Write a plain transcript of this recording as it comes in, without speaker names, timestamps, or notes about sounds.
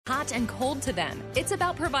Hot and cold to them. It's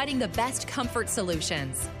about providing the best comfort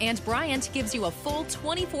solutions. And Bryant gives you a full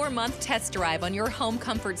 24-month test drive on your home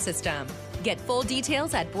comfort system. Get full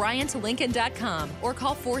details at BryantLincoln.com or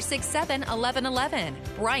call 467-1111.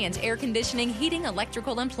 Bryant Air Conditioning, Heating,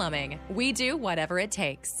 Electrical, and Plumbing. We do whatever it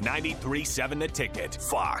takes. 93.7 The Ticket.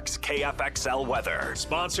 Fox KFXL weather.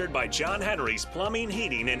 Sponsored by John Henry's Plumbing,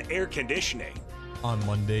 Heating, and Air Conditioning. On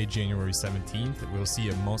Monday, January 17th, we'll see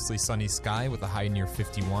a mostly sunny sky with a high near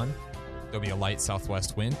 51. There'll be a light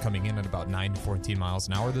southwest wind coming in at about 9 to 14 miles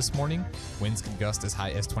an hour this morning. Winds can gust as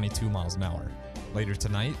high as 22 miles an hour. Later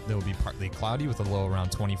tonight, there will be partly cloudy with a low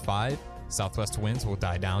around 25. Southwest winds will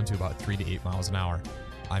die down to about 3 to 8 miles an hour.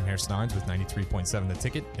 I'm Harrison Arns with 93.7 The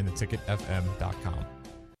Ticket and theticketfm.com.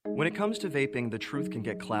 When it comes to vaping, the truth can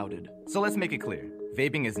get clouded. So let's make it clear.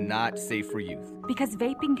 Vaping is not safe for youth. Because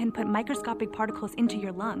vaping can put microscopic particles into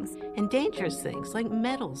your lungs. And dangerous things like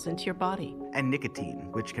metals into your body. And nicotine,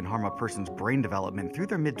 which can harm a person's brain development through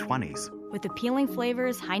their mid-20s. With appealing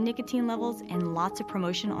flavors, high nicotine levels, and lots of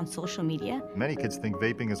promotion on social media. Many kids think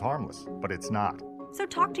vaping is harmless, but it's not. So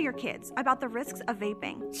talk to your kids about the risks of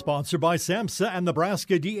vaping. Sponsored by SAMHSA and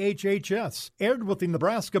Nebraska DHHS. Aired with the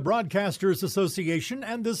Nebraska Broadcasters Association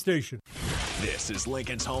and this station. This is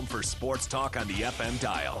Lincoln's home for sports talk on the FM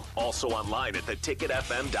dial. Also online at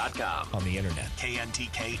theticketfm.com. On the internet.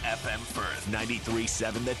 KNTK FM Firth.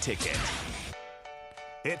 93.7 The Ticket.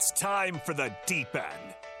 It's time for the deep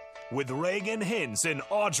end with Reagan Hins and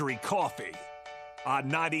Audrey Coffey on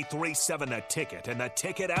 93.7 The Ticket and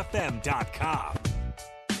theticketfm.com.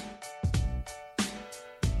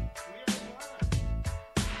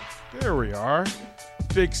 There we are.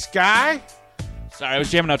 Big Sky. Sorry, I was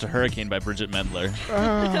jamming out to Hurricane by Bridget Mendler.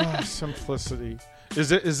 Simplicity.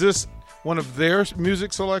 Is this one of their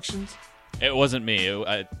music selections? It wasn't me.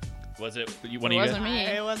 Was it one of you guys?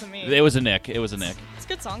 It wasn't me. It was a Nick. It was a Nick. It's a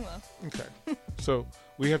good song, though. Okay. So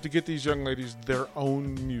we have to get these young ladies their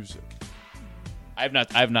own music. I've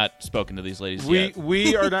not spoken to these ladies yet.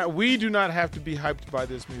 We do not have to be hyped by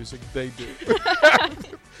this music. They do.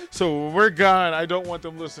 So when we're gone, I don't want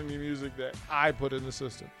them listening to music that I put in the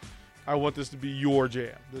system. I want this to be your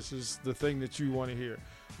jam. This is the thing that you want to hear.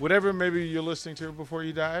 Whatever maybe you're listening to before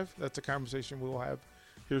you dive, that's a conversation we'll have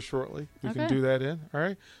here shortly. We can do that in. All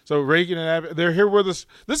right. So Reagan and Abby, they're here with us.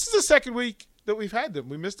 This is the second week that we've had them.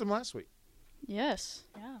 We missed them last week. Yes.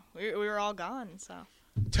 Yeah. We were all gone, so.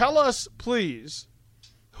 Tell us, please,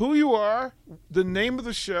 who you are, the name of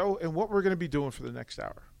the show, and what we're going to be doing for the next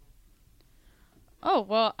hour. Oh,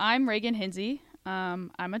 well, I'm Reagan Hinsey.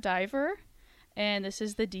 I'm a diver, and this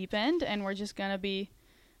is The Deep End, and we're just going to be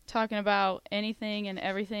talking about anything and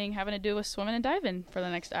everything having to do with swimming and diving for the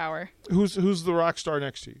next hour. Who's the rock star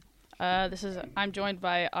next to you? I'm joined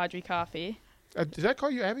by Audrey Coffey. Did I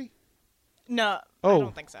call you Abby? No, I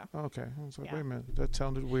don't think so. Okay. I was like, wait a minute. That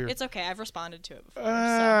sounded weird. It's okay. I've responded to it before.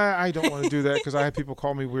 I don't want to do that because I have people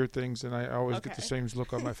call me weird things, and I always get the same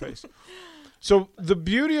look on my face. So the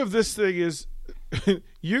beauty of this thing is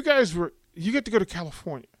you get to go to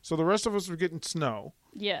California. So the rest of us were getting snow.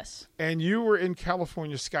 Yes. And you were in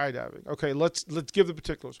California skydiving. Okay, let's give the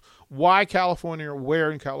particulars. Why California,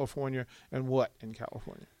 where in California, and what in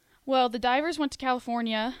California? Well, the divers went to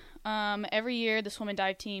California. Every year the swim and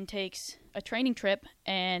dive team takes a training trip,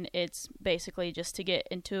 and it's basically just to get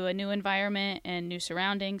into a new environment and new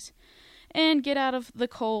surroundings and get out of the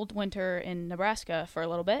cold winter in Nebraska for a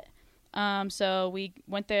little bit. So we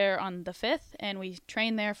went there on the 5th, and we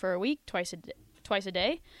trained there for a week, twice a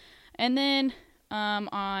day. And then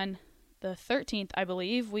on the 13th, I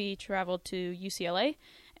believe, we traveled to UCLA.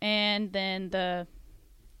 And then the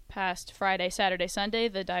past Friday, Saturday, Sunday,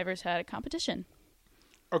 the divers had a competition.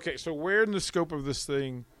 Okay, so where in the scope of this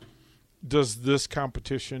thing does this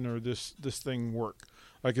competition or this thing work?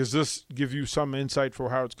 Like, does this give you some insight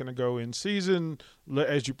for how it's going to go in season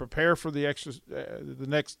as you prepare for the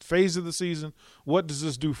next phase of the season? What does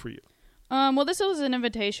this do for you? Well, this was an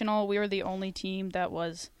invitational. We were the only team that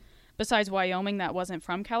was, besides Wyoming, that wasn't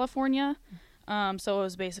from California. So it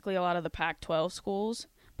was basically a lot of the Pac-12 schools.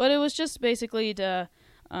 But it was just basically to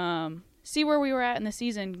see where we were at in the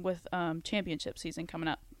season with championship season coming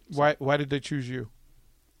up. So. Why did they choose you?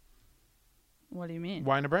 What do you mean?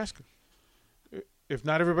 Why Nebraska? If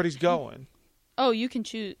not everybody's going. Oh, you can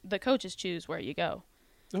choose. The coaches choose where you go.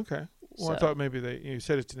 Okay. Well, I thought maybe you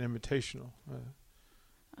said it's an invitational.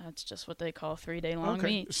 That's just what they call 3-day long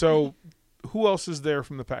meet. So who else is there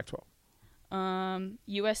from the Pac-12?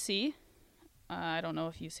 USC. I don't know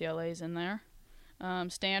if UCLA is in there.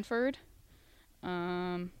 Stanford. They're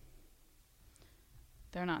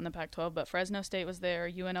not in the Pac-12, but Fresno State was there.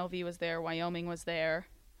 UNLV was there. Wyoming was there.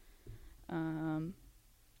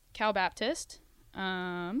 Cal Baptist,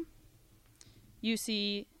 UC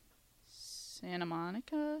Santa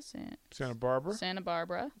Monica, Santa Barbara.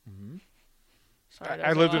 Mm-hmm. Sorry,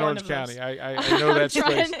 I lived in Orange County. I know that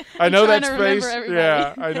space. I know that space.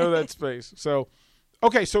 Yeah, I know that space. So,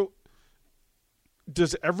 okay, so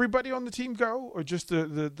does everybody on the team go, or just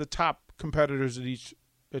the top competitors at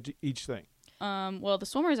each thing? Well, the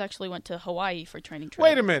swimmers actually went to Hawaii for training trip.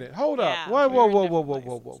 Wait a minute. Hold up.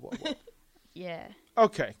 Whoa. Yeah.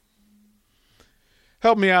 Okay.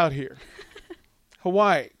 Help me out here.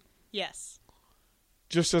 Hawaii. Yes.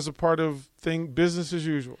 Just as a part of business as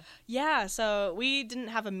usual. Yeah, so we didn't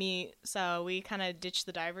have a meet, so we kind of ditched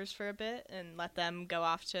the divers for a bit and let them go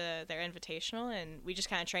off to their invitational, and we just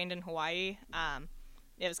kind of trained in Hawaii.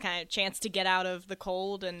 It was kind of a chance to get out of the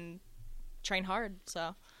cold and train hard,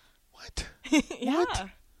 so. What? Yeah. What?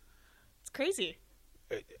 It's crazy.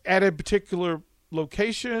 At a particular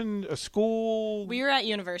location, a school? We were at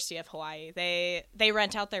University of Hawaii. They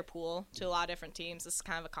rent out their pool to a lot of different teams. This is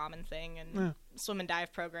kind of a common thing in swim and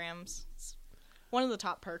dive programs. It's one of the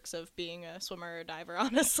top perks of being a swimmer or diver,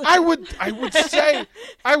 honestly. I would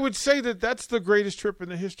say that that's the greatest trip in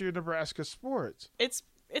the history of Nebraska sports.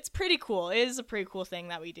 It's pretty cool. It is a pretty cool thing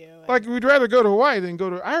that we do. Like, we'd rather go to Hawaii than go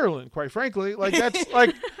to Ireland, quite frankly. Like, that's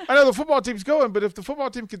like, I know the football team's going, but if the football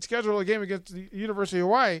team could schedule a game against the University of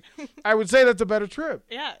Hawaii, I would say that's a better trip.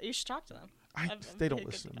 Yeah, you should talk to them. They don't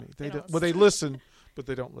listen to me. They listen, but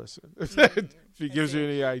they don't listen. If it gives you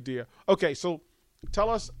any idea. Okay, so tell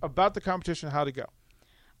us about the competition, how to go.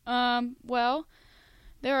 Well,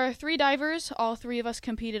 there are 3 divers. All 3 of us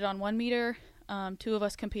competed on 1 meter. 2 of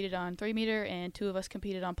us competed on 3 meter, and 2 of us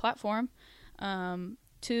competed on platform. 2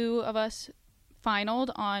 of us finaled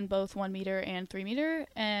on both 1 meter and 3 meter,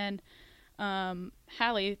 and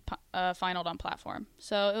Hallie finaled on platform.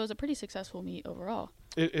 So it was a pretty successful meet overall.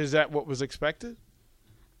 Is that what was expected?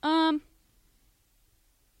 Yeah.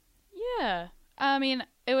 I mean,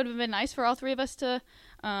 it would have been nice for all 3 of us to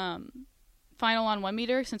final on 1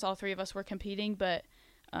 meter, since all 3 of us were competing, but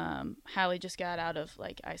Hallie just got out of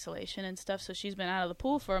like isolation and stuff, so she's been out of the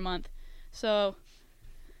pool for a month. So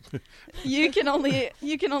you can only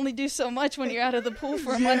do so much when you're out of the pool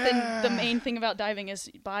for a month, and the main thing about diving is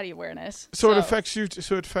body awareness. So it affects you.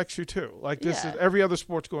 So it affects you too. Like this is every other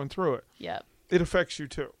sport's going through it. Yeah. It affects you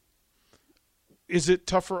too. Is it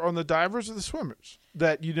tougher on the divers or the swimmers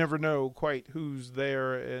that you never know quite who's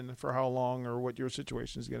there and for how long or what your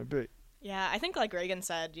situation is going to be? Yeah, I think like Reagan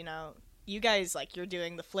said, you guys, like, you're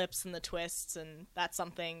doing the flips and the twists, and that's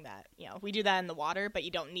something that, we do that in the water, but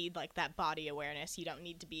you don't need, like, that body awareness. You don't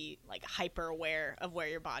need to be, like, hyper aware of where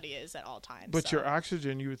your body is at all times. But your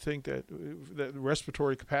oxygen, you would think that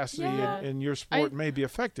respiratory capacity in your sport may be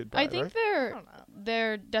affected by it, right? I think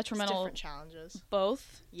they're detrimental. It's different challenges.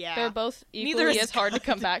 Both. Yeah. They're both equally as hard to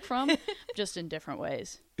come back from, just in different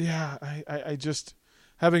ways. Yeah, I just,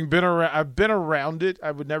 having been around, I've been around it.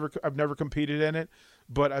 I've never competed in it.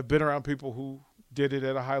 But I've been around people who did it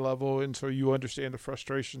at a high level, and so you understand the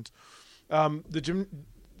frustrations.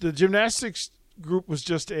 The gymnastics group was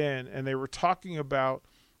just in, and they were talking about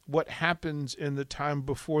what happens in the time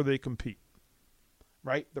before they compete,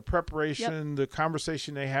 right? The preparation, the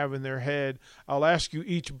conversation they have in their head. I'll ask you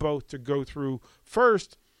each both to go through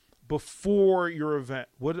first before your event.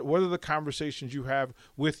 What are the conversations you have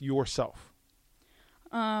with yourself?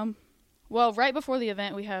 Well, right before the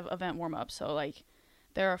event, we have event warm-ups. So, like,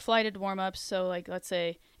 there are flighted warm-ups, so like let's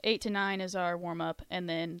say 8 to 9 is our warm-up, and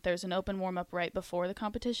then there's an open warm-up right before the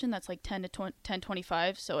competition. That's like 10 to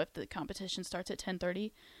 10:25. So if the competition starts at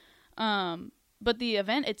 10:30, but the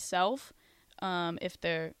event itself, if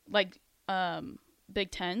they're like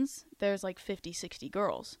Big Tens, there's like 50-60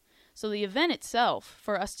 girls. So the event itself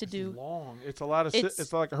for us to do long. It's a lot of.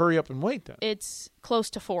 It's like a hurry up and wait then. It's close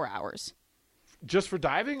to 4 hours. Just for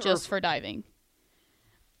diving. Just for diving.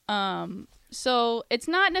 So it's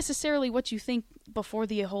not necessarily what you think before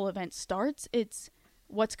the whole event starts. It's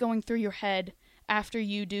what's going through your head after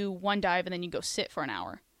you do one dive and then you go sit for an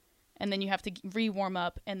hour. And then you have to re-warm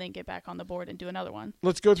up and then get back on the board and do another one.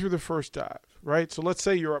 Let's go through the first dive, right? So let's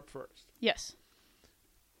say you're up first. Yes.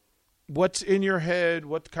 What's in your head?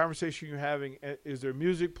 What conversation are you having? Is there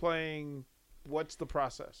music playing? What's the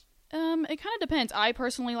process? It kind of depends. I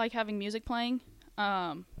personally like having music playing.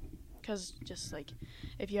 Because just like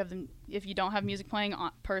if you don't have music playing,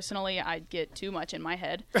 personally, I'd get too much in my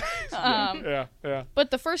head. Yeah. But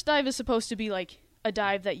the first dive is supposed to be like a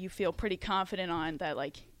dive that you feel pretty confident on, that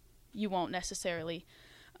like you won't necessarily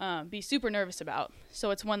be super nervous about. So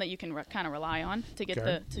it's one that you can kind of rely on to get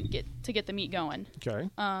to get the meet going. Okay.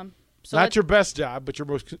 So not your best dive, but your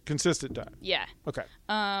most consistent dive. Yeah. Okay.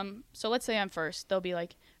 So let's say I'm first. They'll be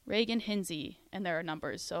like, Reagan Hinsey, and there are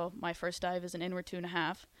numbers. So my first dive is an inward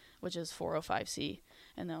 2.5, which is 405C,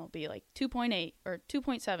 and then it'll be like 2.8 or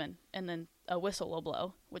 2.7, and then a whistle will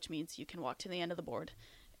blow, which means you can walk to the end of the board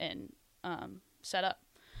and set up.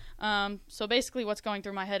 So basically what's going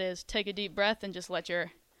through my head is take a deep breath and just let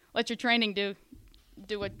your training do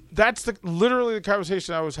what. That's literally the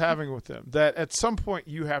conversation I was having with them, that at some point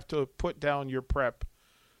you have to put down your prep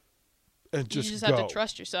and just go. You just have to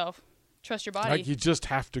trust yourself. Trust your body. Like you just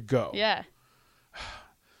have to go. Yeah.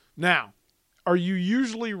 Now, are you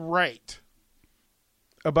usually right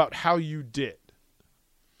about how you did?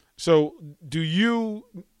 So do you,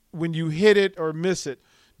 when you hit it or miss it,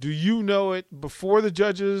 do you know it before the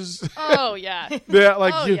judges? Oh, yeah. Yeah,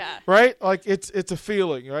 like yeah. Right? Like it's a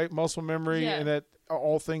feeling, right? Muscle memory, yeah. and that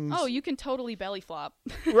all things. Oh, you can totally belly flop.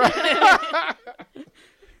 Right.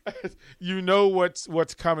 You know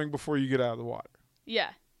what's coming before you get out of the water.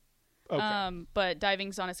 Yeah. Okay. But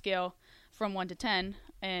diving's on a scale from 1 to 10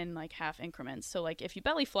 in like half increments. So like if you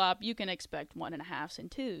belly flop, you can expect 1.5s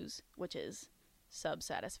and 2s, which is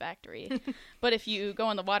sub-satisfactory. But if you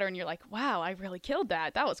go in the water and you're like, wow, I really killed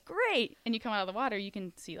that. That was great. And you come out of the water, you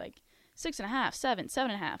can see like 6.5, 7,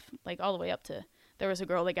 7.5, like all the way up to, there was a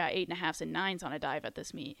girl that got 8.5s and 9s on a dive at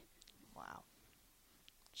this meet. Wow.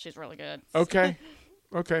 She's really good. Okay.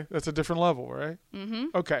 Okay. That's a different level, right? Mm-hmm.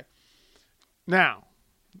 Okay. Now,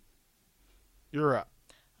 you're up.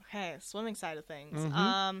 Okay, swimming side of things.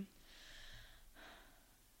 Mm-hmm.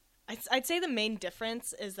 I'd say the main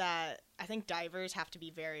difference is that I think divers have to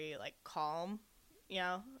be very like calm,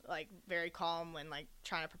 like very calm when like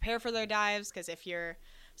trying to prepare for their dives. Because if you're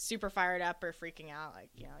super fired up or freaking out, like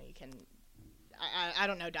you can. I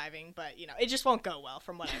don't know diving, but it just won't go well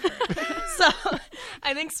from what I've heard. So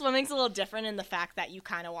I think swimming's a little different in the fact that you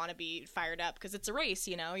kind of want to be fired up because it's a race.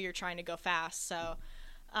 You're trying to go fast, so.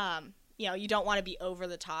 You don't want to be over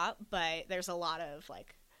the top, but there's a lot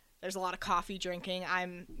of coffee drinking.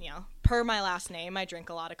 I'm, per my last name, I drink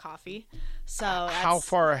a lot of coffee. So how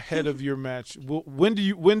far ahead of your match?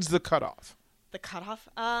 When's the cutoff? The cutoff?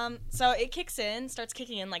 So it starts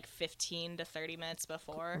kicking in like 15 to 30 minutes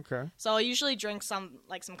before. Okay. So I'll usually drink some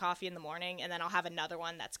coffee in the morning, and then I'll have another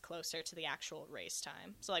one that's closer to the actual race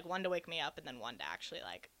time. So like one to wake me up, and then one to actually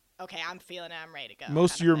like, okay, I'm feeling it, I'm ready to go.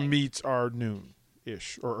 Most of your meets are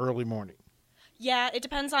noon-ish or early morning. Yeah, it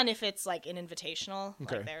depends on if it's like an invitational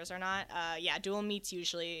Okay. like theirs or not. Dual meets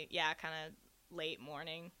usually, kind of late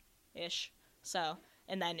morning-ish. So,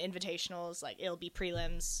 and then invitationals, like it'll be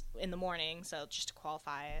prelims in the morning, so just to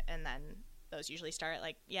qualify it, and then those usually start at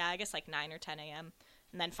like 9 or 10 a.m.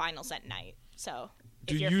 and then finals at night. So,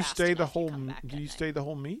 do you stay the whole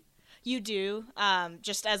meet? You do,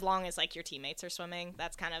 just as long as like your teammates are swimming.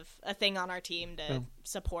 That's kind of a thing on our team to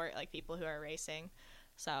support like people who are racing.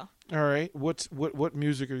 So. All right. What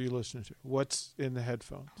music are you listening to? What's in the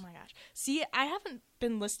headphones? Oh my gosh. See, I haven't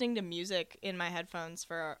been listening to music in my headphones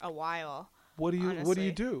for a while. What do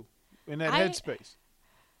you do in that headspace?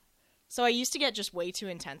 So I used to get just way too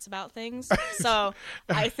intense about things. So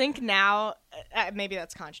I think now, maybe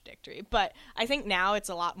that's contradictory, but I think now it's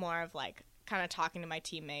a lot more of like kind of talking to my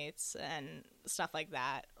teammates and stuff like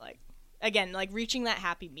that. Like, again, like reaching that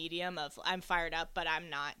happy medium of I'm fired up, but I'm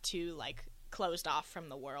not too like closed off from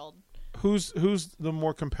the world. Who's the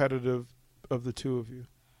more competitive of the two of you?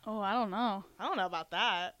 Oh, I don't know. I don't know about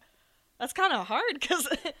that. That's kind of hard because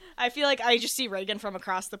I feel like I just see Reagan from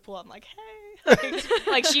across the pool. I'm like, hey,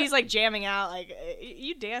 like she's like jamming out. Like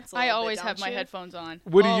you dance. I always have my headphones on.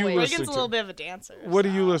 What are you listening Reagan's to? a little bit of a dancer. What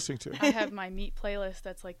are you listening to? I have my meet playlist.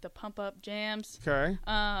 That's like the pump up jams. Okay.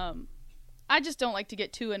 I just don't like to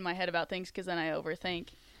get too in my head about things because then I overthink.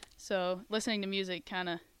 So listening to music kind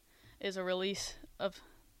of is a release of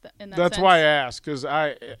in that That's sense. why I ask, because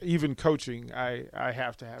even coaching, I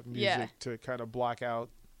have to have music to kind of block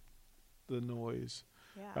out the noise.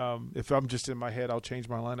 Yeah. If I'm just in my head, I'll change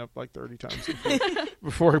my lineup like 30 times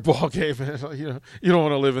before a ball game. You don't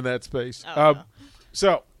want to live in that space. Oh, no.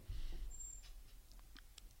 So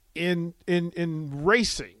in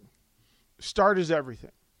racing, start is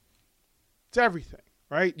everything. It's everything,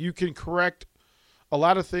 right? You can correct a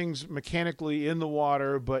lot of things mechanically in the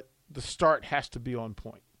water, but the start has to be on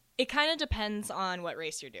point. It kind of depends on what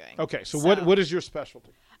race you're doing. Okay, so what is your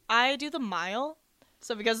specialty? I do the mile.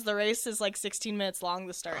 So because the race is like 16 minutes long,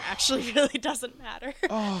 the start actually really doesn't matter.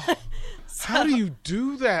 Oh, how do you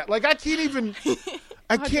do that? Like I can't even Give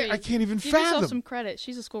fathom. yourself some credit.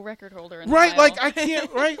 She's a school record holder. In the right, mile. like I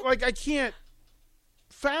can't. Right, like I can't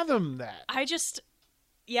fathom that. I just,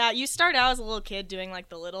 Yeah, you start out as a little kid doing like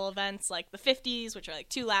the little events, like the 50s, which are like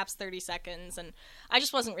 2 laps, 30 seconds, and I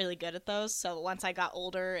just wasn't really good at those. So once I got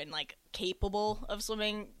older and like capable of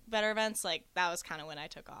swimming better events, like that was kind of when I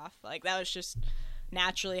took off. Like that was just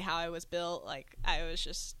naturally how I was built. Like I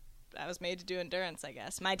was made to do endurance, I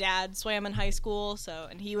guess. My dad swam in high school,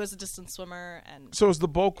 and he was a distance swimmer. And so is the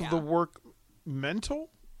bulk of the work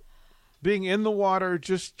mental? Being in the water,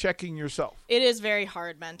 just checking yourself. It is very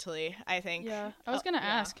hard mentally, I think. Yeah. I was going to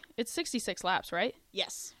ask. It's 66 laps, right?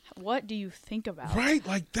 Yes. What do you think about? Right,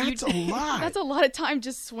 like that's a lot. That's a lot of time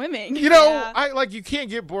just swimming. You know, you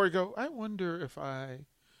can't get bored. Go. I wonder if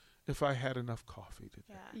I had enough coffee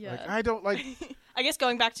today. Yeah. Like, I don't like. I guess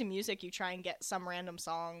going back to music, you try and get some random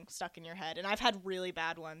song stuck in your head, and I've had really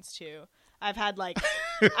bad ones too. I've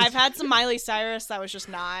had some Miley Cyrus that was just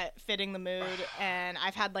not fitting the mood, and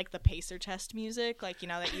I've had like the pacer test music, like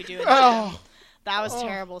that you do. That was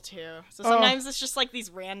terrible too. So sometimes it's just like these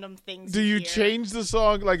random things. Do you change the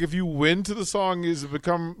song? Like if you win to the song, is it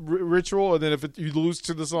become ritual, and then if you lose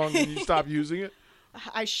to the song, then you stop using it?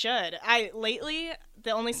 I should. Lately,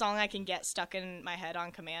 the only song I can get stuck in my head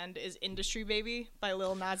on command is "Industry Baby" by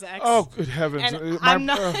Lil Nas X. Oh, good heavens! And I'm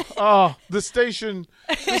not. The station,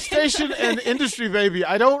 and "Industry Baby."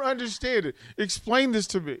 I don't understand it. Explain this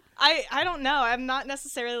to me. I don't know. I'm not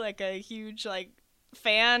necessarily like a huge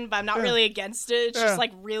fan, but I'm not really against it. It's just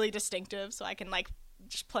like really distinctive, so I can like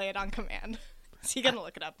just play it on command. So you're gonna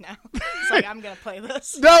look it up now. It's like I'm gonna play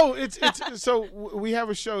this. No, it's so we have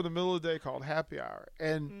a show in the middle of the day called Happy Hour,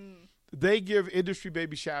 and they give Industry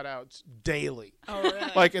Baby shout outs daily. Oh,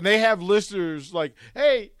 really? Like, and they have listeners like,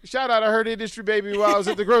 hey, shout out, I heard Industry Baby while I was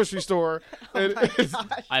at the grocery store.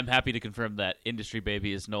 I'm happy to confirm that Industry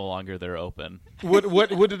Baby is no longer there open.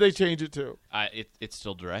 What did they change it to? It's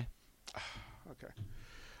still Dre. Okay.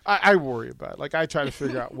 I worry about it. Like, I try to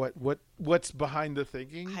figure out what's behind the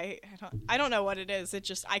thinking. I don't know what it is. It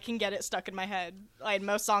just, I can get it stuck in my head. Like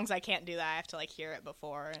most songs, I can't do that. I have to hear it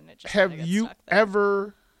before, and it just have you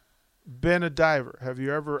ever been a diver? Have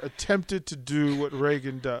you ever attempted to do what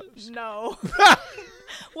Reagan does? No.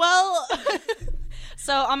 Well,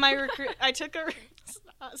 so on my I took a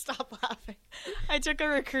stop laughing. I took a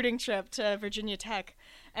recruiting trip to Virginia Tech.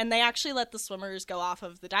 And they actually let the swimmers go off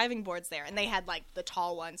of the diving boards there. And they had, the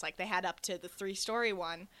tall ones. They had up to the 3-story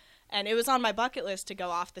one. And it was on my bucket list to go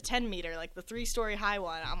off the 10-meter, the 3-story high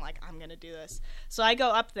one. I'm like, I'm going to do this. So I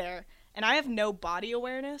go up there, and I have no body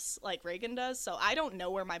awareness like Reagan does. So I don't know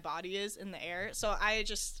where my body is in the air. So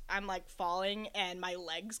I'm, falling, and my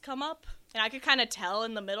legs come up. And I could kind of tell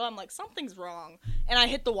in the middle. I'm like, something's wrong. And I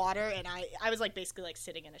hit the water, and I was, basically,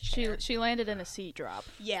 sitting in a chair. She landed in a seat drop.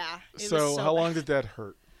 Yeah. It was so how long did that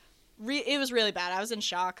hurt? It was really bad. I was in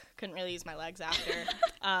shock. Couldn't really use my legs after.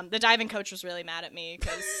 The diving coach was really mad at me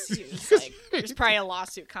because he was like, there's probably a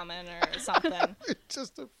lawsuit coming or something.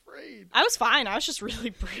 Just afraid. I was fine. I was just really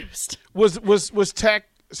bruised. Was Tech?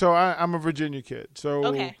 So I'm a Virginia kid. So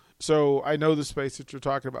okay. So I know the space that you're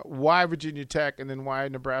talking about. Why Virginia Tech, and then why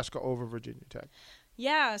Nebraska over Virginia Tech?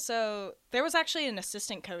 Yeah, so there was actually an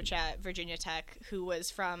assistant coach at Virginia Tech who was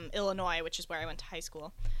from Illinois, which is where I went to high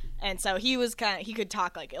school. And so he could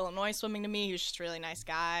talk Illinois swimming to me. He was just a really nice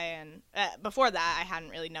guy. And before that, I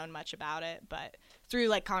hadn't really known much about it. But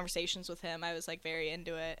through conversations with him, I was very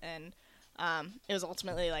into it. And it was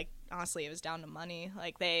ultimately honestly, it was down to money.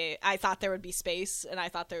 I thought there would be space, and I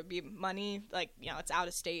thought there would be money. It's out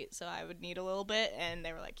of state, so I would need a little bit. And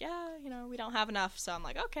they were like, yeah, we don't have enough. So I'm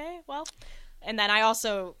like, okay, well. And then I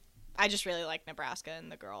just really like Nebraska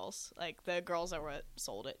and the girls. The girls are what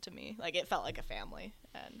sold it to me. It felt like a family,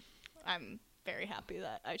 and I'm very happy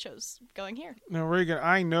that I chose going here. Now, Reagan,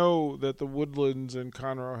 I know that the Woodlands in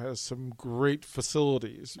Conroe has some great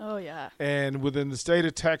facilities. Oh, yeah. And within the state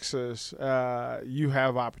of Texas, you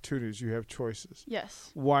have opportunities. You have choices.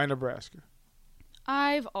 Yes. Why Nebraska?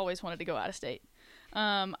 I've always wanted to go out of state.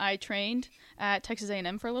 I trained at Texas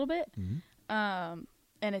A&M for a little bit. Mm-hmm.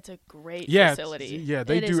 And it's a great facility. Yeah,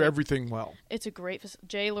 they do everything well. It's a great facility.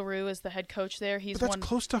 Jay LaRue is the head coach there. But that's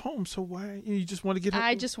close to home, so why? You just want to get home?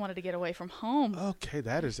 I just wanted to get away from home. Okay,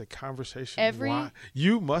 that is a conversation. Why?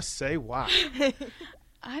 You must say why.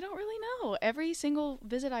 I don't really know. Every single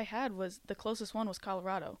visit I had the closest one was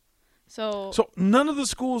Colorado. So none of the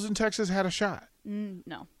schools in Texas had a shot?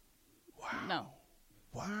 No. Wow. No.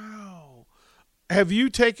 Wow. Have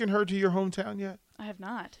you taken her to your hometown yet? I have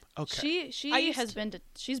not. Okay. She's been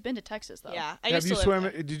to Texas though. Yeah. Did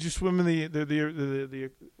you swim in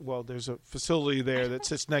the well, there's a facility there that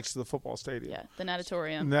sits next to the football stadium. Yeah, the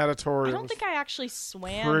natatorium. I don't think I actually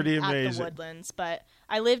swam at the Woodlands, but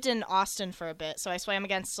I lived in Austin for a bit, so I swam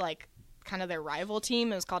against kind of their rival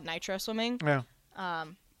team. It was called Nitro Swimming. Yeah.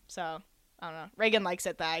 So I don't know. Reagan likes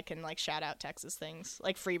it that I can like shout out Texas things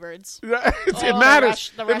like Freebirds. It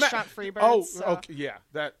matters. The restaurant Freebirds. Oh, so okay, yeah.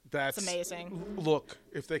 That's amazing. Look,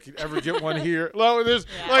 if they could ever get one here, well, there's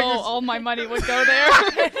all my money would go there.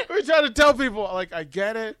 We try to tell people like I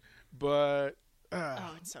get it, but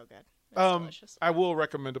it's so good. It's delicious. I will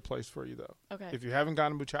recommend a place for you though. Okay. If you haven't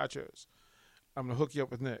gone to Muchachos, I'm gonna hook you up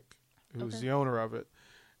with Nick, who's the owner of it.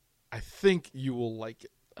 I think you will like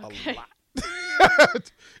it a lot.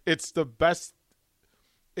 It's the best.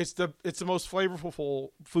 It's the most flavorful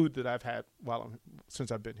food that I've had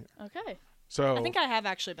since I've been here. Okay. So I think I have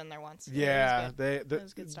actually been there once. Yeah, it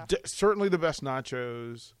was good stuff. Certainly the best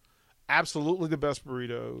nachos, absolutely the best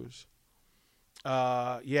burritos.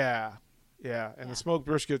 Yeah, and the smoked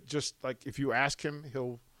brisket. Just like if you ask him,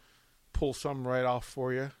 he'll pull some right off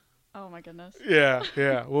for you. Oh my goodness. Yeah.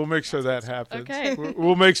 We'll make sure that happens. Okay.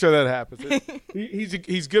 We'll make sure that happens.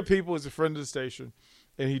 He's good people. He's a friend of the station,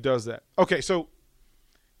 and he does that. Okay, so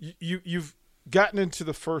you've gotten into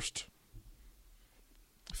the first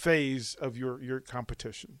phase of your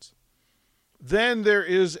competitions. Then there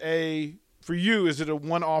is for you, is it a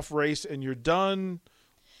one-off race and you're done?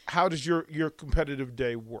 How does your competitive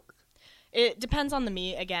day work? It depends on the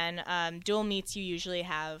meet. Again, dual meets you usually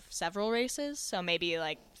have several races, so maybe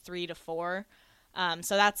like 3 to 4.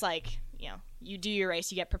 So that's like, you do your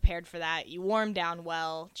race, you get prepared for that, you warm down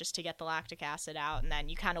well just to get the lactic acid out, and then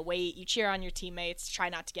you kind of wait, you cheer on your teammates, try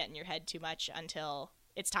not to get in your head too much until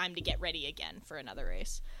it's time to get ready again for another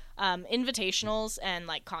race. Invitationals and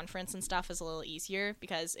like conference and stuff is a little easier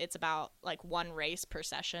because it's about like one race per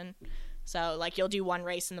session. So like you'll do one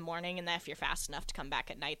race in the morning, and then if you're fast enough to come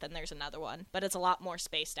back at night, then there's another one. But it's a lot more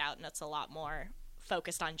spaced out, and it's a lot more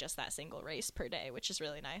focused on just that single race per day, which is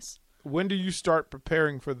really nice. When do you start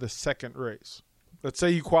preparing for the second race? Let's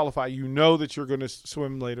say you qualify, you know that you're going to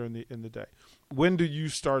swim later in the day. When do you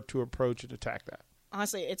start to approach and attack that?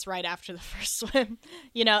 Honestly, it's right after the first swim.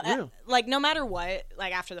 Like no matter what,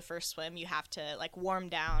 like after the first swim, you have to like warm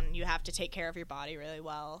down. You have to take care of your body really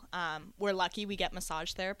well. We're lucky we get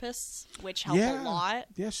massage therapists, which help a lot.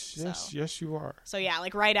 Yes, you are. So yeah,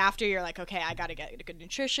 like right after you're like, okay, I got to get good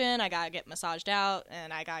nutrition. I got to get massaged out,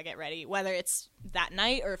 and I got to get ready. Whether it's that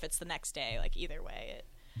night or if it's the next day, like either way,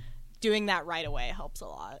 doing that right away helps a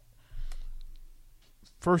lot.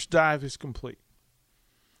 First dive is complete.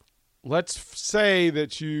 Let's say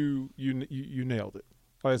that you nailed it.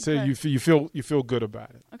 Let's say you feel good about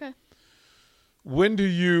it. Okay.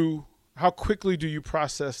 How quickly do you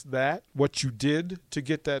process that, what you did to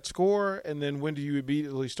get that score, and then when do you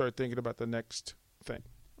immediately start thinking about the next thing?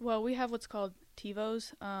 Well, we have what's called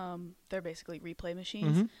TiVos. They're basically replay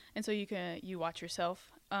machines, and so you watch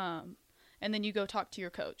yourself, and then you go talk to your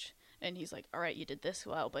coach, and he's like, "All right, you did this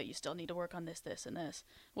well, but you still need to work on this, this, and this,"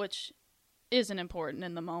 which isn't important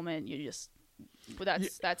in the moment.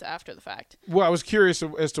 That's after the fact. Well, I was curious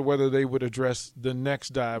as to whether they would address the next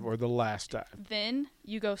dive or the last dive. Then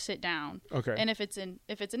you go sit down. Okay. And if it's an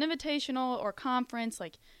invitational or conference,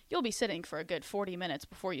 like you'll be sitting for a good 40 minutes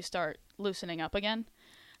before you start loosening up again.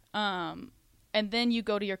 And then you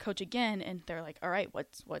go to your coach again, and they're like, "All right,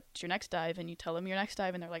 what's your next dive?" And you tell them your next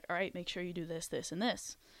dive, and they're like, "All right, make sure you do this, this, and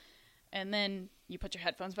this." And then you put your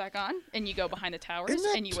headphones back on, and you go behind the towers,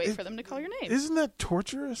 and you wait for them to call your name. Isn't that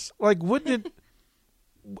torturous? Like, wouldn't it,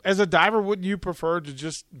 as a diver, wouldn't you prefer to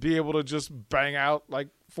just be able to just bang out, like,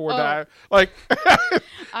 4 dive? Like,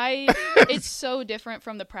 it's so different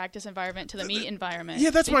from the practice environment to the meet environment. Yeah,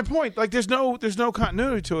 that's my point. Like, there's no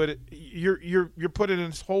continuity to it. You're put in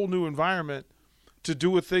this whole new environment to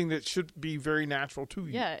do a thing that should be very natural to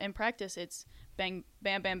you. Yeah, in practice, it's bang,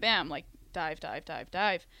 bam, bam, bam, like dive, dive, dive,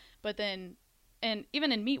 dive. But then, and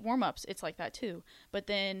even in meet warm-ups, it's like that too. But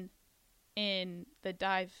then in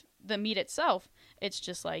the meet itself, it's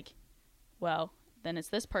just like, well, then it's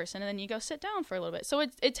this person, and then you go sit down for a little bit. So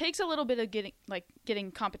it takes a little bit of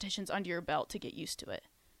getting competitions under your belt to get used to it.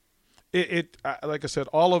 It like I said,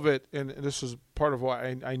 all of it, and this is part of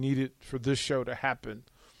why I needed for this show to happen,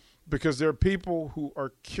 because there are people who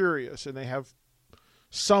are curious and they have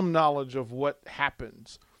some knowledge of what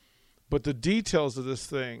happens. But the details of this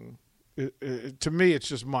thing, to me, it's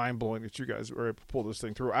just mind-blowing that you guys were able to pull this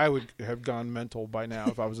thing through. I would have gone mental by now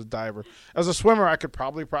if I was a diver. As a swimmer, I could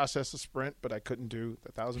probably process a sprint, but I couldn't do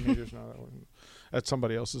 1,000 meters. No, that's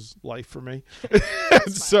somebody else's life for me.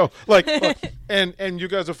 So, and you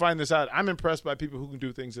guys will find this out. I'm impressed by people who can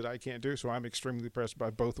do things that I can't do, so I'm extremely impressed by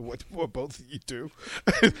both of what both of you do.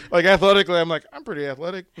 Like, athletically, I'm like, I'm pretty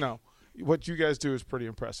athletic. No. What you guys do is pretty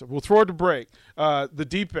impressive. We'll throw it to break. The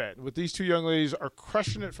deep end with these two young ladies are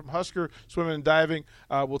crushing it from Husker swimming and diving.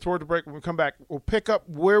 We'll throw it to break. When we come back, we'll pick up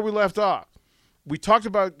where we left off we talked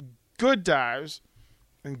about good dives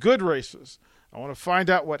and good races. I want to find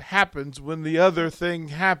out what happens when the other thing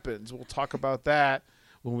happens. We'll talk about that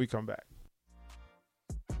when we come back.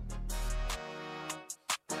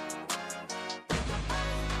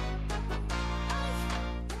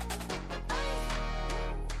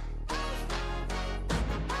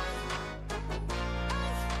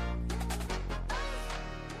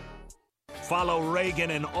 Follow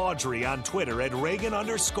Reagan and Audrey on Twitter at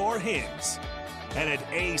Reagan_Hins and at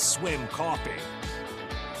ASwimCoffee.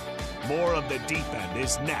 More of The Deep End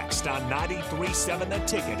is next on 93.7 The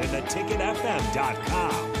Ticket and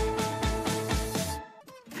theticketfm.com.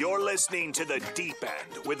 You're listening to The Deep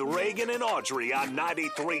End with Reagan and Audrey on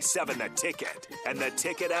 93.7 The Ticket and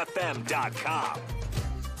theticketfm.com.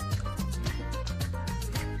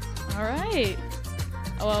 All right.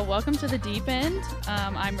 Well, welcome to The Deep End.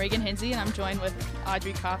 I'm Reagan Hinsey, and I'm joined with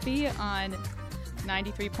Audrey Coffey on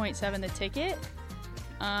 93.7 The Ticket.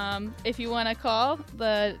 If you want to call,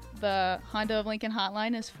 the Honda of Lincoln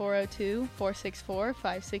hotline is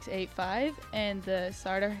 402-464-5685, and the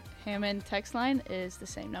Sartor Hammond text line is the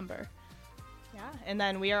same number. Yeah, and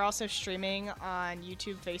then we are also streaming on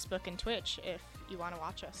YouTube, Facebook, and Twitch if you want to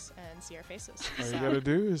watch us and see our faces. All you got to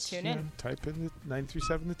do is tune in. Type in the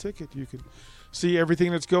 93.7 The Ticket. You can see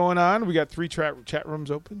everything that's going on. We got 3 chat rooms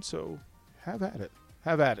open, so have at it.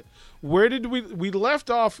 Have at it. Where did we left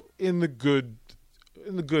off in the good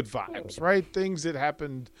vibes, right? Things that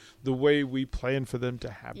happened the way we planned for them to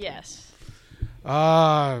happen. Yes.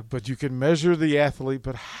 But you can measure the athlete,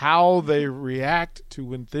 but how they react to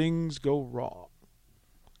when things go wrong.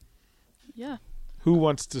 Yeah. Who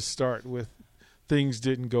wants to start with things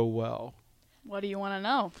didn't go well? What do you want to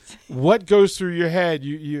know? What goes through your head?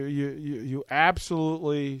 You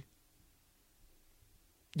absolutely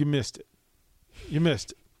missed it. You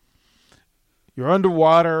missed it. You're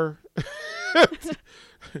underwater.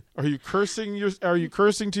 Are you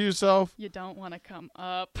cursing to yourself? You don't want to come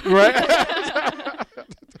up. Right?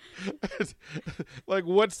 Like,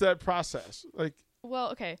 what's that process? Like,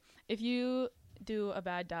 well, okay. If you do a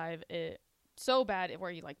bad dive, so bad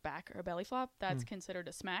where you like back or belly flop, that's considered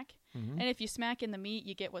a smack. Mm-hmm. And if you smack in the meat,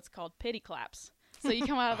 you get what's called pity claps. So you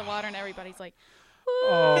come out of the water and everybody's like,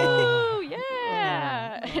 "Ooh,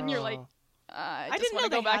 yeah!" And you're like, I just want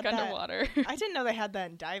to go back underwater. I didn't know they had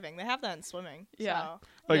that in diving. They have that in swimming. Yeah. So.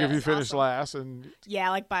 Like if you finish last and...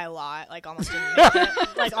 Yeah, like by a lot. Like almost didn't make it.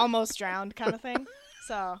 Like almost drowned kind of thing.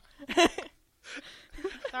 So...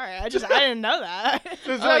 Sorry, I didn't know that.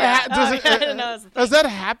 Does that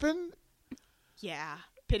happen? Yeah.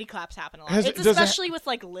 Pity claps happen a lot. It's especially with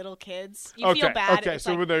like little kids. You feel bad. Okay,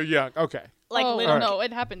 so when they're young. Okay. Like little. No,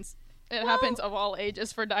 it happens. It happens of all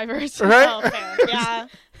ages for divers. Right? Oh, fair. Yeah.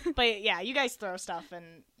 But yeah, you guys throw stuff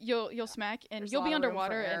and you'll smack and you'll be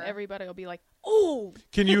underwater and everybody will be like, "Ooh."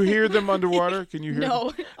 Can you hear them underwater? Can you hear No.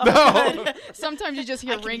 them? No. Sometimes you just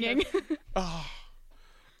hear ringing.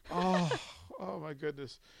 Oh my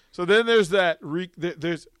goodness. So then there's that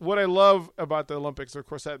there's what I love about the Olympics. Of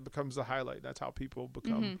course, that becomes the highlight. That's how people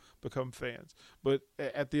become fans. But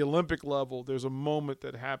at the Olympic level, there's a moment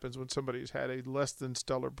that happens when somebody's had a less than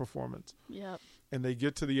stellar performance. Yep. And they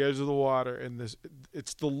get to the edge of the water, and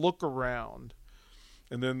it's the look around,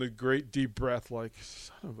 and then the great deep breath, like,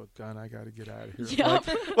 son of a gun, I got to get out of here. Yep.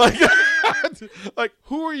 Like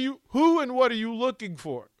who and what are you looking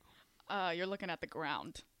for? You're looking at the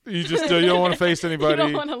ground. You just you don't want to face anybody. You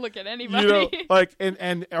don't want to look at anybody. You know, like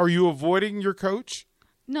and are you avoiding your coach?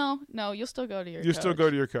 No, you'll still go to your coach. You still go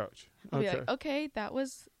to your coach. Okay. Be like, okay, that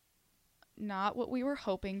was not what we were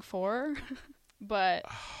hoping for, but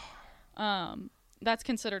that's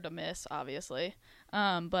considered a miss, obviously.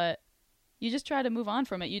 But you just try to move on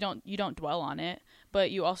from it. You don't dwell on it, but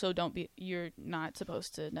you also you're not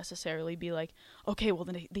supposed to necessarily be like, okay, well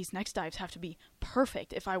then these next dives have to be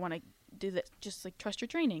perfect if I want to do that. Just like trust your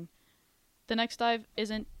training. The next dive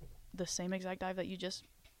isn't the same exact dive that you just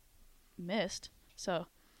missed. So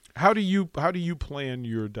how do you plan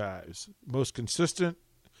your dives? Most consistent,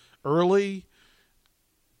 early?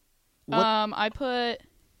 I put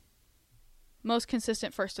most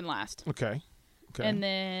consistent first and last. Okay. And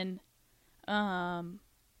then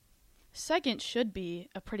second should be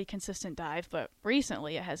a pretty consistent dive, but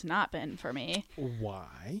recently it has not been for me.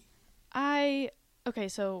 Why? Okay,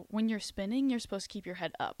 so when you're spinning, you're supposed to keep your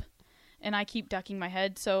head up. And I keep ducking my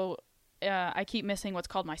head, so I keep missing what's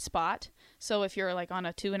called my spot. So if you're like on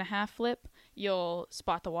a 2.5 flip, you'll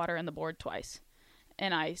spot the water and the board twice.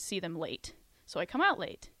 And I see them late. So I come out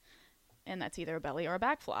late. And that's either a belly or a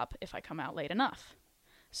back flop if I come out late enough.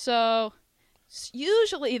 So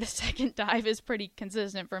usually the second dive is pretty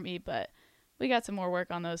consistent for me, but we got some more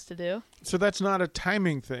work on those to do. So that's not a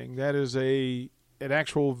timing thing. That is an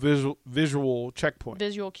actual visual checkpoint.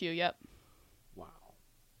 Visual cue, yep. Wow.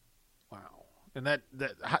 And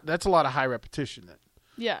that's a lot of high repetition then.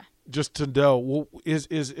 Yeah. Just to know, well, is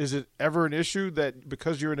it ever an issue that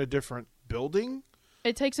because you're in a different building?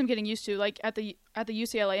 It takes some getting used to. Like at the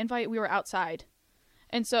UCLA invite, we were outside.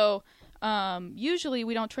 And so usually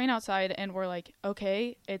we don't train outside and we're like,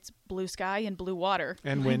 okay, it's blue sky and blue water.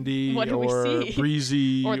 And windy what do or we see?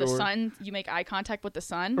 breezy. Or the sun. You make eye contact with the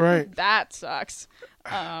sun. Right. That sucks.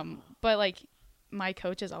 But like my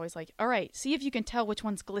coach is always like, all right, see if you can tell which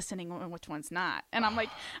one's glistening and which one's not. And I'm like,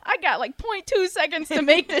 I got like 0.2 seconds to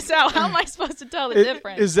make this out. How am I supposed to tell the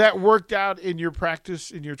difference? Is that worked out in your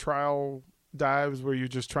practice, in your trial dives where you're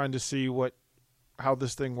just trying to see how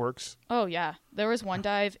this thing works? Oh, yeah. There was one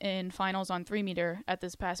dive in finals on 3-meter at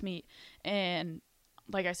this past meet. And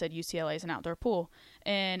like I said, UCLA is an outdoor pool.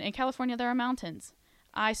 And in California, there are mountains.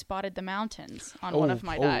 I spotted the mountains on one of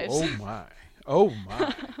my dives. Oh,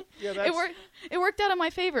 my. Yeah, it worked out in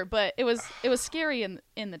my favor, but it was scary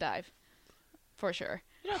in the dive, for sure.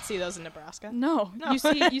 You don't see those in Nebraska. No.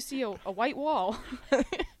 You see a white wall. That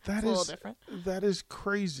is a little different. That is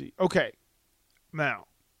crazy. Okay. Now,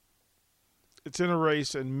 it's in a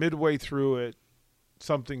race, and midway through it,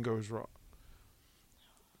 something goes wrong.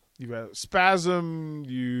 You've had a spasm.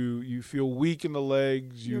 You feel weak in the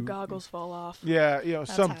legs. Your goggles fall off. Yeah,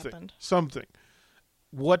 That's something. happened. Something.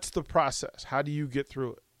 What's the process? How do you get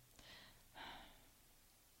through it?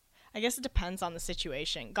 I guess it depends on the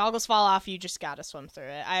situation. Goggles fall off, you just got to swim through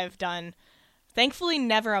it. I've done, thankfully,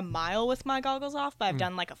 never a mile with my goggles off, but I've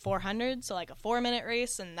done like a 400, so like a 4-minute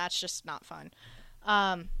race, and that's just not fun.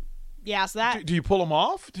 Yeah, so that... Do you pull them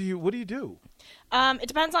off? What do you do? It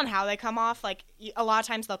depends on how they come off. Like, a lot of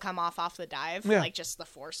times they'll come off the dive. Yeah. Like, just the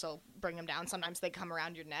force will bring them down. Sometimes they come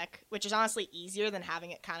around your neck, which is honestly easier than having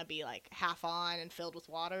it kind of be, like, half on and filled with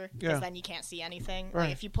water. Because then you can't see anything. Right.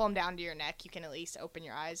 Like, if you pull them down to your neck, you can at least open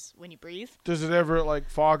your eyes when you breathe. Does it ever, like,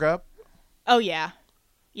 fog up? Oh, yeah.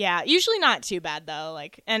 Yeah, usually not too bad, though.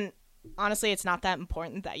 Like, and... honestly, it's not that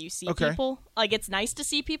important that you see people. Like, it's nice to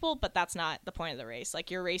see people, but that's not the point of the race. Like,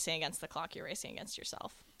 you're racing against the clock. You're racing against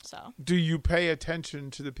yourself. So, do you pay attention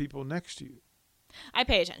to the people next to you? I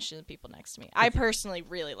pay attention to the people next to me. I personally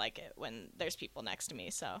really like it when there's people next to me.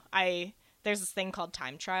 So, there's this thing called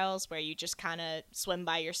time trials where you just kind of swim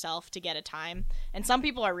by yourself to get a time. And some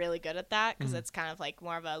people are really good at that because it's kind of like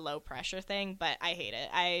more of a low pressure thing, but I hate it.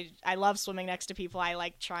 I love swimming next to people. I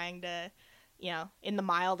like trying to... in the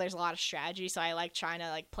mile, there's a lot of strategy, so I like trying to,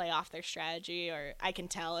 like, play off their strategy, or I can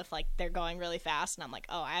tell if, like, they're going really fast, and I'm like,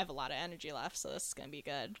 oh, I have a lot of energy left, so this is going to be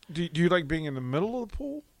good. Do you like being in the middle of the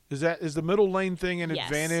pool? Is the middle lane thing an Yes.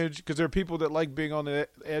 advantage? Because there are people that like being on the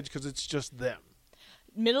edge because it's just them.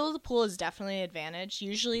 Middle of the pool is definitely an advantage.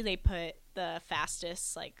 Usually they put the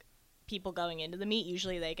fastest, like, people going into the meet,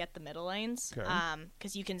 usually they get the middle lanes,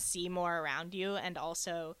 because you can see more around you, and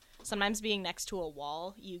also sometimes being next to a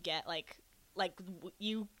wall, you get, like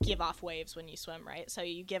you give off waves when you swim, right? So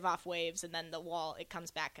you give off waves and then the wall, it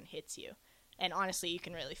comes back and hits you. And honestly, you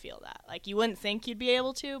can really feel that. Like, you wouldn't think you'd be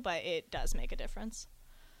able to, but it does make a difference.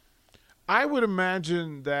 I would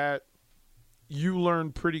imagine that you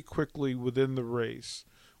learn pretty quickly within the race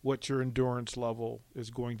what your endurance level is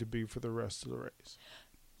going to be for the rest of the race.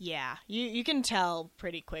 Yeah, you can tell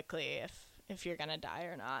pretty quickly if you're gonna die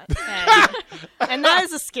or not, and that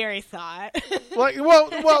is a scary thought.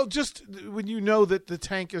 well, just when you know that the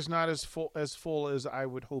tank is not as full as I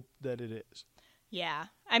would hope that it is. Yeah,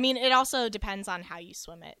 I mean, it also depends on how you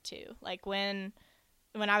swim it too. Like when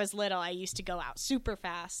I was little, I used to go out super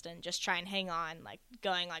fast and just try and hang on, like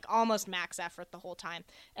going like almost max effort the whole time,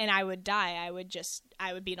 and I would die. I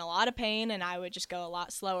would be in a lot of pain, and I would just go a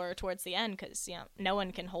lot slower towards the end because no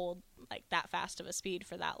one can hold like that fast of a speed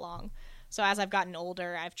for that long. So as I've gotten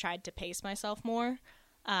older, I've tried to pace myself more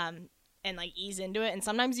and, like, ease into it. And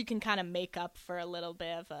sometimes you can kind of make up for a little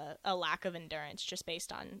bit of a lack of endurance just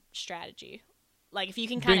based on strategy. Like, if you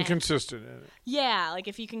can kind of... being consistent in it. Yeah, like,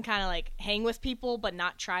 if you can kind of, like, hang with people but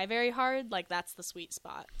not try very hard, like, that's the sweet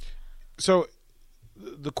spot. So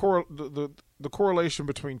the correlation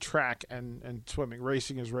between track and swimming,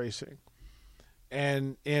 racing is racing.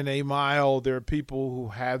 And in a mile, there are people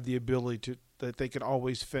who have the ability that they can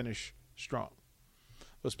always finish strong.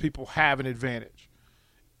 Those people have an advantage.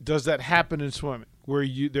 Does that happen in swimming where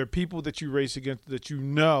there are people that you race against that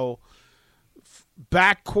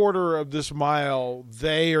back quarter of this mile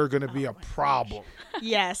they are going to be a problem?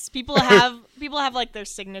 Yes, people have like their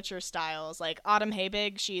signature styles. Like Autumn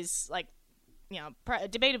Habig, she's like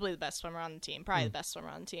debatably the best swimmer on the team, probably the best swimmer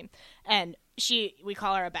on the team. And we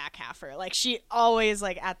call her a back halfer. Like, she always,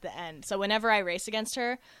 like, at the end. So whenever I race against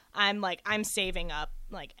her, I'm saving up,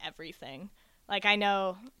 like, everything. Like, I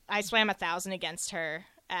know I swam 1,000 against her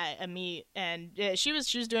at a meet, and she was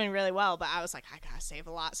doing really well, but I was like, I gotta save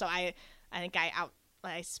a lot. So I think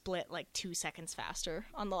I split, like, 2 seconds faster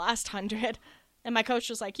on the last 100. And my coach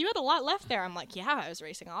was like, "You had a lot left there." I'm like, "Yeah, I was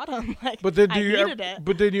racing Autumn." Like, but then I needed it.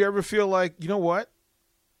 But then you ever feel like, you know what?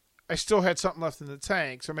 I still had something left in the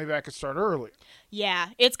tank, so maybe I could start early. Yeah,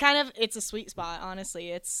 it's a sweet spot. Honestly,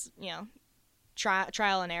 it's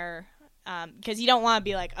trial and error, because you don't want to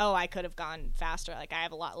be like, "Oh, I could have gone faster." Like, I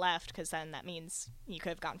have a lot left, because then that means you could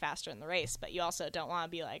have gone faster in the race. But you also don't want to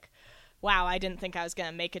be like, "Wow, I didn't think I was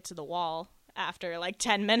gonna make it to the wall after like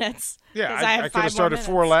 10 minutes." Yeah, I could have started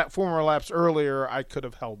 4 more laps earlier. I could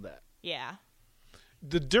have held that. Yeah.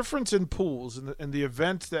 The difference in pools and the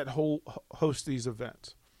events that host these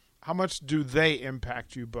events, how much do they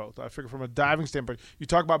impact you both? I figure from a diving standpoint, you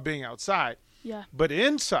talk about being outside. Yeah. But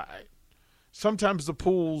inside, sometimes the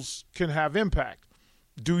pools can have impact.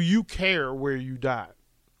 Do you care where you dive?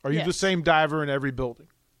 Are you the same diver in every building?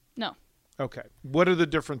 No. Okay. What are the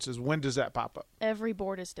differences? When does that pop up? Every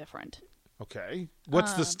board is different. Okay.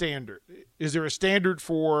 What's the standard? Is there a standard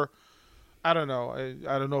for, I don't know.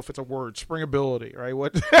 I don't know if it's a word, springability, right?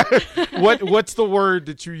 What's the word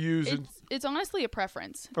that you use? It's honestly a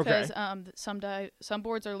preference, because some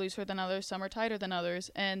boards are looser than others, some are tighter than others,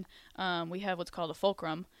 and we have what's called a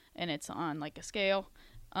fulcrum, and it's on like a scale.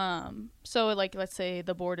 So like, let's say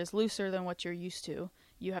the board is looser than what you're used to.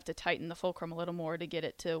 You have to tighten the fulcrum a little more to get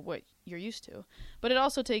it to what you're used to. But it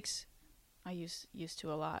also takes, I used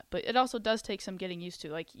to a lot, but it also does take some getting used to.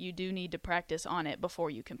 Like, you do need to practice on it before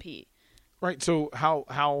you compete. Right. So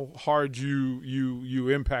how hard you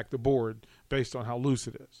impact the board based on how loose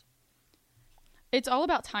it is? It's all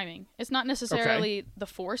about timing. It's not necessarily the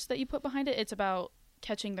force that you put behind it. It's about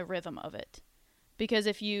catching the rhythm of it. Because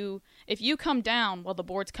if you come down while the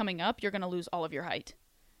board's coming up, you're going to lose all of your height.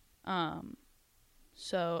 But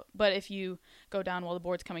if you go down while the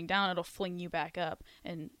board's coming down, it'll fling you back up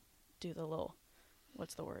and do the little,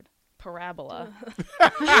 what's the word? Parabola.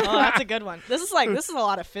 Oh, that's a good one. This is a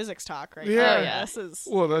lot of physics talk right now. Yeah. That's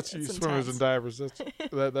you swimmers and divers.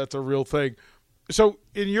 That's a real thing. So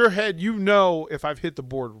in your head, you know if I've hit the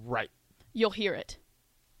board right. You'll hear it.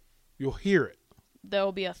 You'll hear it. There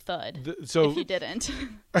will be a thud if you didn't.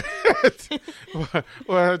 Well,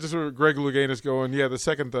 I just heard Greg Louganis going, the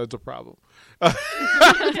second thud's a problem.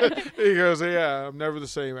 He goes, I'm never the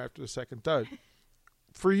same after the second thud.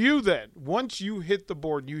 For you then, once you hit the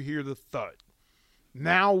board and you hear the thud,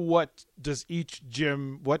 now what does each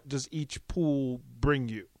pool bring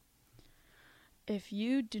you? If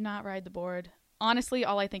you do not ride the board, honestly,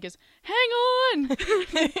 all I think is, hang on.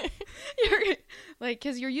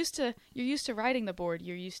 Because you're used to riding the board,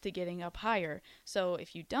 you're used to getting up higher. So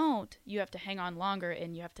if you don't, you have to hang on longer,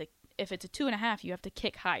 and you have to, if it's a 2.5, you have to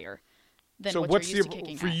kick higher. So what's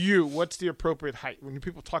the appropriate height? When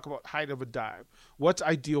people talk about height of a dive, what's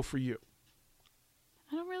ideal for you?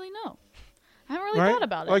 I don't really know. I haven't really thought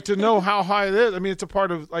about it. Like, to know how high it is. I mean, it's a part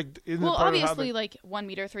of, like, obviously, like 1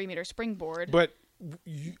 meter, 3 meter springboard. But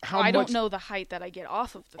I don't know the height that I get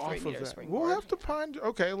off of the 3 meter springboard. We'll have to find.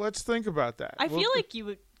 Okay, let's think about that. I feel like you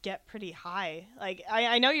would get pretty high. Like,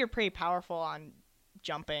 I know you're pretty powerful on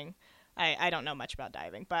jumping. I don't know much about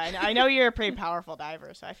diving, but I know you're a pretty powerful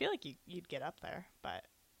diver, so I feel like you'd get up there. But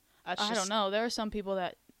I don't know. There are some people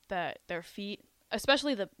that their feet,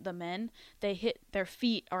 especially the men, their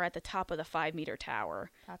feet are at the top of the 5 meter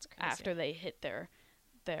tower. That's crazy. After they hit their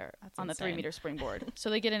on the 3 meter springboard,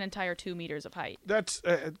 so they get an entire 2 meters of height. That's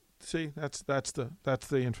that's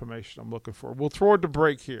the information I'm looking for. We'll throw it to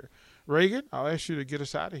break here. Reagan, I'll ask you to get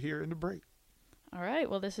us out of here in the break. All right.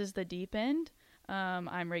 Well, this is the Deep End.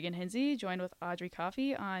 I'm Reagan Hinsey, joined with Audrey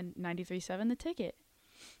Coffey on 93.7 The Ticket.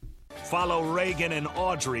 Follow Reagan and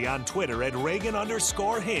Audrey on Twitter at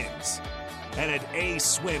Reagan_Hins and at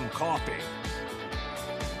ASwimCoffee.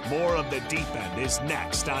 More of The Deep End is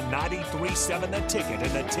next on 93.7 The Ticket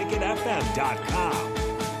and theticketfm.com.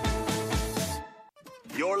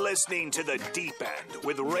 You're listening to The Deep End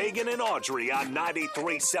with Reagan and Audrey on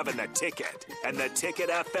 93.7 The Ticket and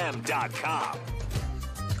theticketfm.com.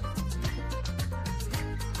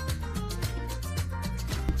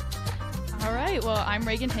 All right, well, I'm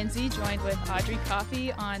Reagan Hinsey, joined with Audrey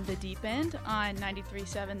Coffey on The Deep End on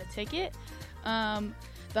 93.7 The Ticket.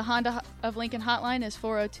 The Honda of Lincoln hotline is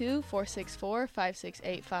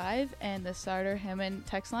 402-464-5685, and the Starter Hammond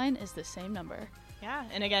text line is the same number. Yeah,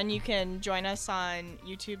 and again, you can join us on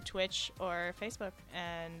YouTube, Twitch, or Facebook,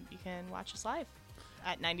 and you can watch us live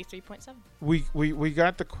at 93.7. We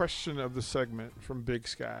got the question of the segment from Big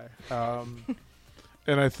Sky,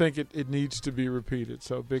 and I think it needs to be repeated.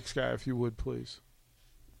 So, Big Sky, if you would, please.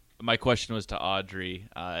 My question was to Audrey,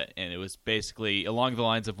 and it was basically along the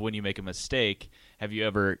lines of when you make a mistake, have you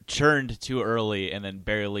ever churned too early and then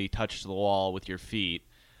barely touched the wall with your feet?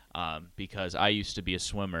 Because I used to be a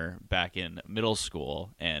swimmer back in middle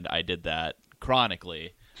school, and I did that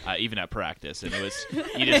chronically, even at practice. And it was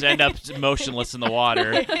you just end up motionless in the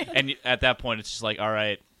water, and at that point it's just like, all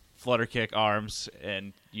right, flutter kick arms,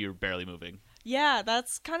 and you're barely moving. Yeah,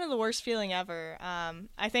 that's kind of the worst feeling ever.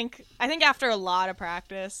 I think after a lot of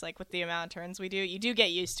practice, like with the amount of turns we do, you do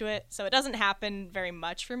get used to it. So it doesn't happen very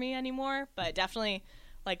much for me anymore, but definitely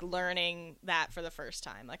like learning that for the first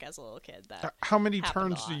time, like as a little kid. That how many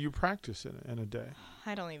turns do you practice in a day?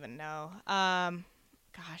 I don't even know.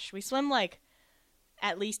 Gosh, we swim like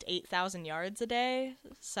at least 8,000 yards a day.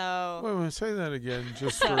 So wait, say that again,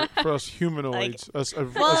 just for us humanoids.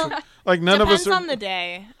 Well, like none of us. Depends on the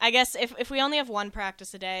day. I guess if we only have one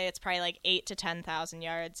practice a day, it's probably like 8,000 to 10,000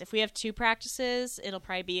 yards. If we have two practices, it'll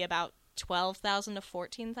probably be about 12,000 to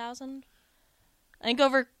 14,000. I think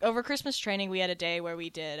over Christmas training, we had a day where we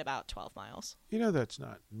did about 12 miles. You know that's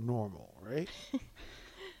not normal, right?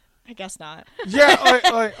 I guess not.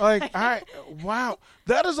 Yeah, wow,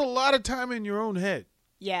 that is a lot of time in your own head.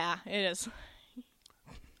 Yeah, it is.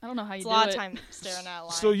 I don't know how you it's do it. It's a lot it. of time staring at a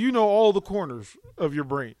line. So you know all the corners of your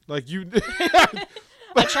brain, like you.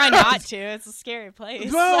 I try not to. It's a scary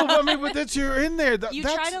place. No, I mean, but that's you're in there. You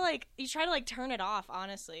try to turn it off.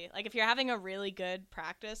 Honestly, like if you're having a really good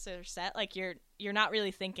practice or set, like you're not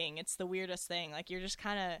really thinking. It's the weirdest thing. Like you're just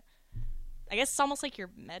kind of. I guess it's almost like you're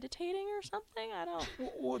meditating or something. I don't.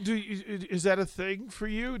 Well, is that a thing for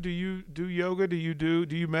you? Do you do yoga? Do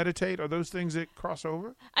you meditate? Are those things that cross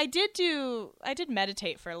over? I did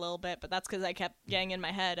meditate for a little bit, but that's because I kept getting in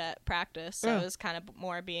my head at practice. So it was kind of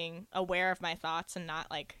more being aware of my thoughts and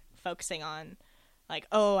not like focusing on like,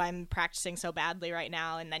 oh, I'm practicing so badly right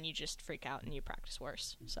now, and then you just freak out and you practice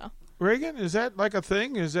worse. So Reagan, is that like a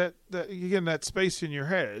thing? Is that again that space in your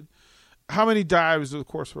head? How many dives over the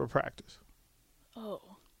course of a practice?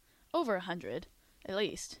 Oh, over 100, at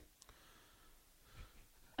least.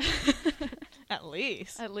 At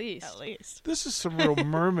least. This is some real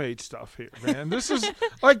mermaid stuff here, man. This is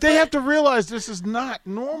like they have to realize this is not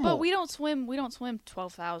normal. But we don't swim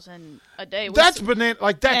 12,000 a day. That's banana.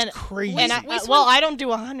 Like that's crazy. And I don't do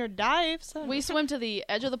 100 dives. So. We swim to the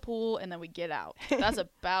edge of the pool and then we get out. That's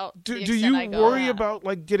about. Do you worry about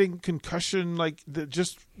like getting concussion, like the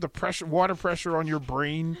pressure, water pressure on your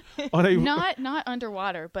brain? Not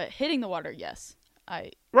underwater, but hitting the water. Yes,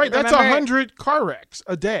 That's 100 car wrecks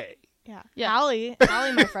a day. Yeah. Allie,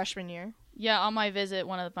 my freshman year. Yeah, on my visit,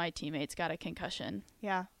 one of my teammates got a concussion.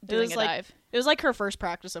 Yeah, doing a dive. It was like her first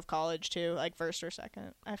practice of college too, like first or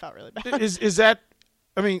second. I felt really bad. Is that?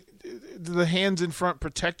 I mean, do the hands in front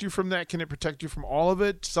protect you from that? Can it protect you from all of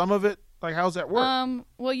it? Some of it? Like, how's that work?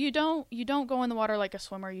 Well, you don't go in the water like a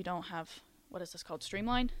swimmer. You don't have what is this called?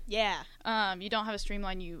 Streamline? Yeah. You don't have a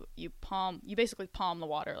streamline. You basically palm the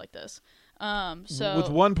water like this. So with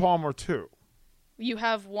one palm or two. You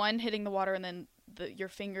have one hitting the water, and then your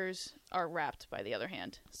fingers are wrapped by the other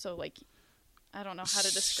hand. So, like, I don't know how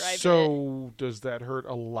to describe it. So, does that hurt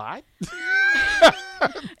a lot?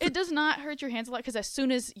 It does not hurt your hands a lot because as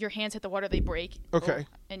soon as your hands hit the water, they break. Okay.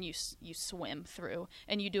 And you swim through,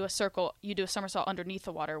 and you do a circle. You do a somersault underneath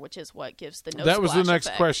the water, which is what gives the nose. That was the next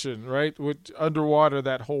effect. question, right? With underwater,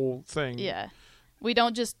 that whole thing. Yeah, we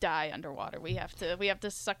don't just die underwater. We have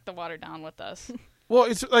to suck the water down with us. Well,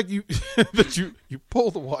 it's like you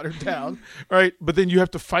pull the water down, right? But then you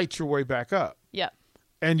have to fight your way back up. Yeah.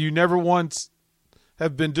 And you never once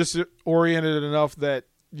have been disoriented enough that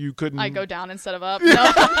you couldn't. I go down instead of up.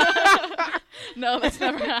 No, no, that's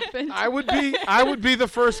never happened. I would be the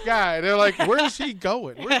first guy. They're like, "Where's he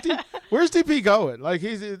going? Where's DP going? Like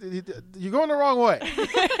you're going the wrong way."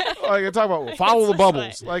 Like I talk about follow the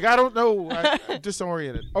bubbles. Like I don't know. I'm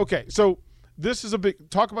disoriented. Okay, so this is a big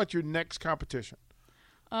talk about your next competition.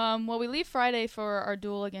 Well, we leave Friday for our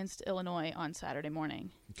duel against Illinois on Saturday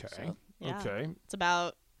morning. Okay. So, yeah. Okay. It's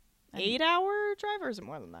about 8-hour drive, or is it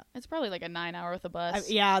more than that? It's probably like a 9-hour with a bus.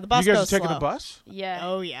 Yeah, the bus goes You guys are taking slow. a bus? Yeah.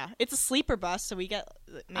 Oh, yeah. It's a sleeper bus, so we get...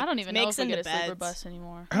 I don't even know if we get a beds. sleeper bus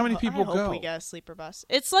anymore. How many people I go? hope we get a sleeper bus.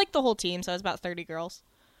 It's like the whole team, so it's about 30 girls.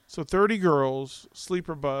 So 30 girls,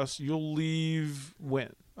 sleeper bus. You'll leave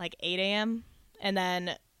when? Like 8 a.m. And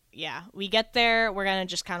then yeah, we get there. We're going to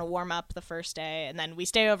just kind of warm up the first day, and then we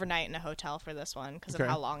stay overnight in a hotel for this one because of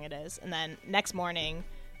how long it is. And then next morning,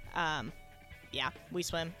 we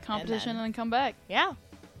swim. Competition and then come back. Yeah.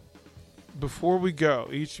 Before we go,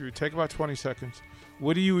 each of you, take about 20 seconds.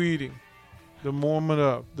 What are you eating the moment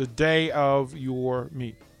of, the day of your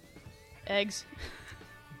meet? Eggs.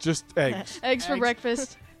 Just eggs. Eggs for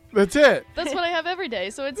breakfast. That's it. That's what I have every day,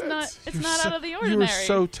 so it's not out of the ordinary. You're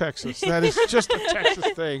so Texas. That is just a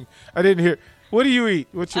Texas thing. I didn't hear. What do you eat?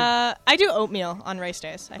 What's your... I do oatmeal on race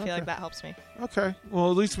days. I feel like that helps me. Okay.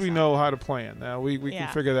 Well, at least we know how to plan. Now we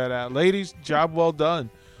can figure that out. Ladies, job well done.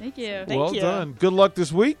 Thank you. Well done. Good luck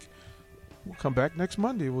this week. We'll come back next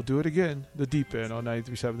Monday. We'll do it again. The Deep End on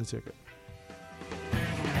 93.7 The Ticket.